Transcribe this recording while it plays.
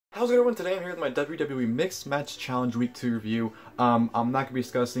How's it going today? I'm here with my WWE Mixed Match Challenge Week 2 review. I'm not going to be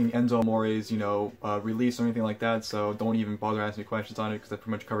discussing Enzo Amore's, release or anything like that, so don't even bother asking me questions on it because I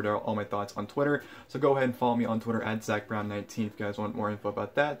pretty much covered all my thoughts on Twitter. So go ahead and follow me on Twitter at ZachBrown19 if you guys want more info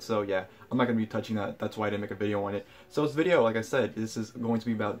about that. So yeah, I'm not going to be touching that. That's why I didn't make a video on it. So this video, like I said, this is going to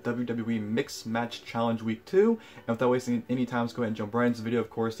be about WWE Mixed Match Challenge Week 2. And without wasting any time, let's go ahead and jump right into the video. Of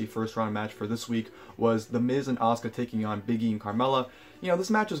course, the first round match for this week was The Miz and Asuka taking on Big E and Carmella.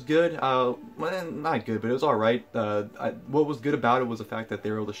 This match was good. Well, not good, but it was alright. What was good about it was the fact that they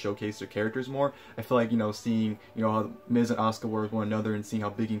were able to showcase their characters more. I feel like, seeing, how Miz and Asuka were with one another and seeing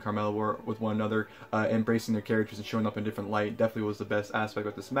how Big E and Carmella were with one another, embracing their characters and showing up in different light definitely was the best aspect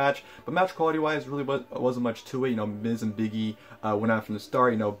of this match. But match quality-wise, really wasn't much to it. Miz and Big E went out from the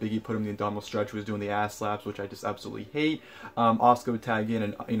start. Big E put him in the abdominal stretch, was doing the ass slaps, which I just absolutely hate. Asuka would tag in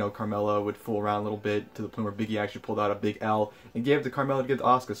and, Carmella would fool around a little bit to the point where Big E actually pulled out a big L and gave it to Carmella to give to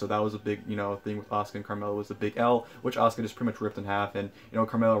Asuka, so that was a big, thing with Asuka and Carmella was a big L, which Asuka just pretty much ripped in half, and,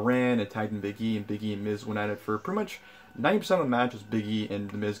 Carmella ran and tagged in Big E and Miz went at it for pretty much 90% of the match was Big E and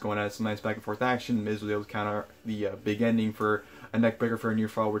The Miz going at it, some nice back and forth action. Miz was able to counter the big ending for a neck breaker for a near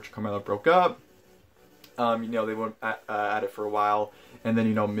fall, which Carmella broke up. They went at it for a while, and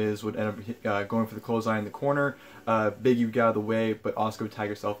then, Miz would end up going for the clothesline in the corner. Big E would get out of the way, but Asuka would tag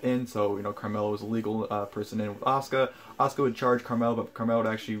herself in, so, Carmella was a legal person in with Asuka. Asuka would charge Carmella, but Carmella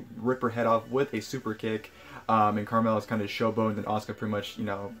would actually rip her head off with a super kick, and Carmella's kind of showboat, and then Asuka pretty much,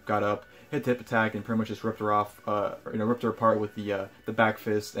 got up, hit the hip attack, and pretty much just ripped her off, ripped her apart with the back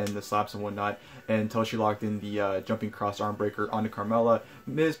fist and the slaps and whatnot, until she locked in the jumping cross arm breaker onto Carmella.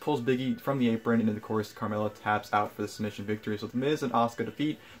 Miz pulls Big E from the apron, and then of course Carmella taps out for the submission victory. So the Miz and Asuka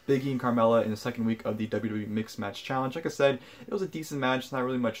defeat Big E and Carmella in the second week of the WWE Mixed Match Challenge. Like I said, it was a decent match. It's not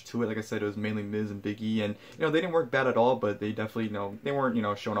really much to it. Like I said, it was mainly Miz and Big E, and they didn't work bad at all, but they definitely, they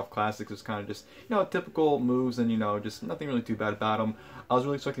weren't, showing off classics. It was kind of just, typical moves, and just nothing really too bad about them. I was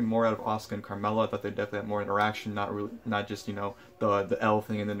really expecting more out of Asuka and Carmella. I thought they definitely had more interaction, not just the L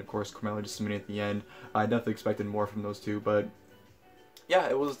thing, and then of course Carmella just submitting at the end. I definitely expected more from those two, but yeah,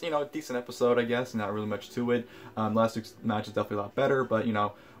 it was a decent episode, I guess. Not really much to it. Last week's match is definitely a lot better, but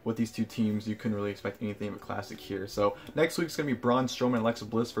with these two teams, you couldn't really expect anything of a classic here. So next week's gonna be Braun Strowman and Alexa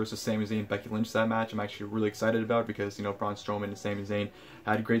Bliss versus Sami Zayn and Becky Lynch. That match I'm actually really excited about because Braun Strowman and Sami Zayn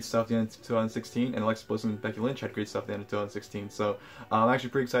had great stuff at the end of 2016, and Alexa Bliss and Becky Lynch had great stuff at the end of 2016. So I'm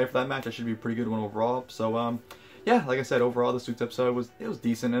actually pretty excited for that match. That should be a pretty good one overall. So yeah, like I said, overall this week's episode was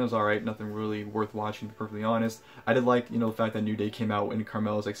decent and it was alright. Nothing really worth watching, to be perfectly honest. I did like the fact that New Day came out and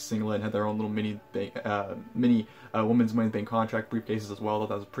Carmella's like singlet and had their own little mini women's Money in the Bank contract briefcases as well.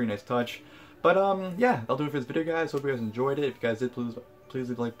 That was a pretty nice touch. But yeah, that'll do it for this video, guys. Hope you guys enjoyed it. If you guys did, please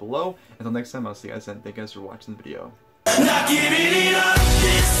leave a like below. Until next time, I'll see you guys then. Thank you guys for watching the video. Not giving it up.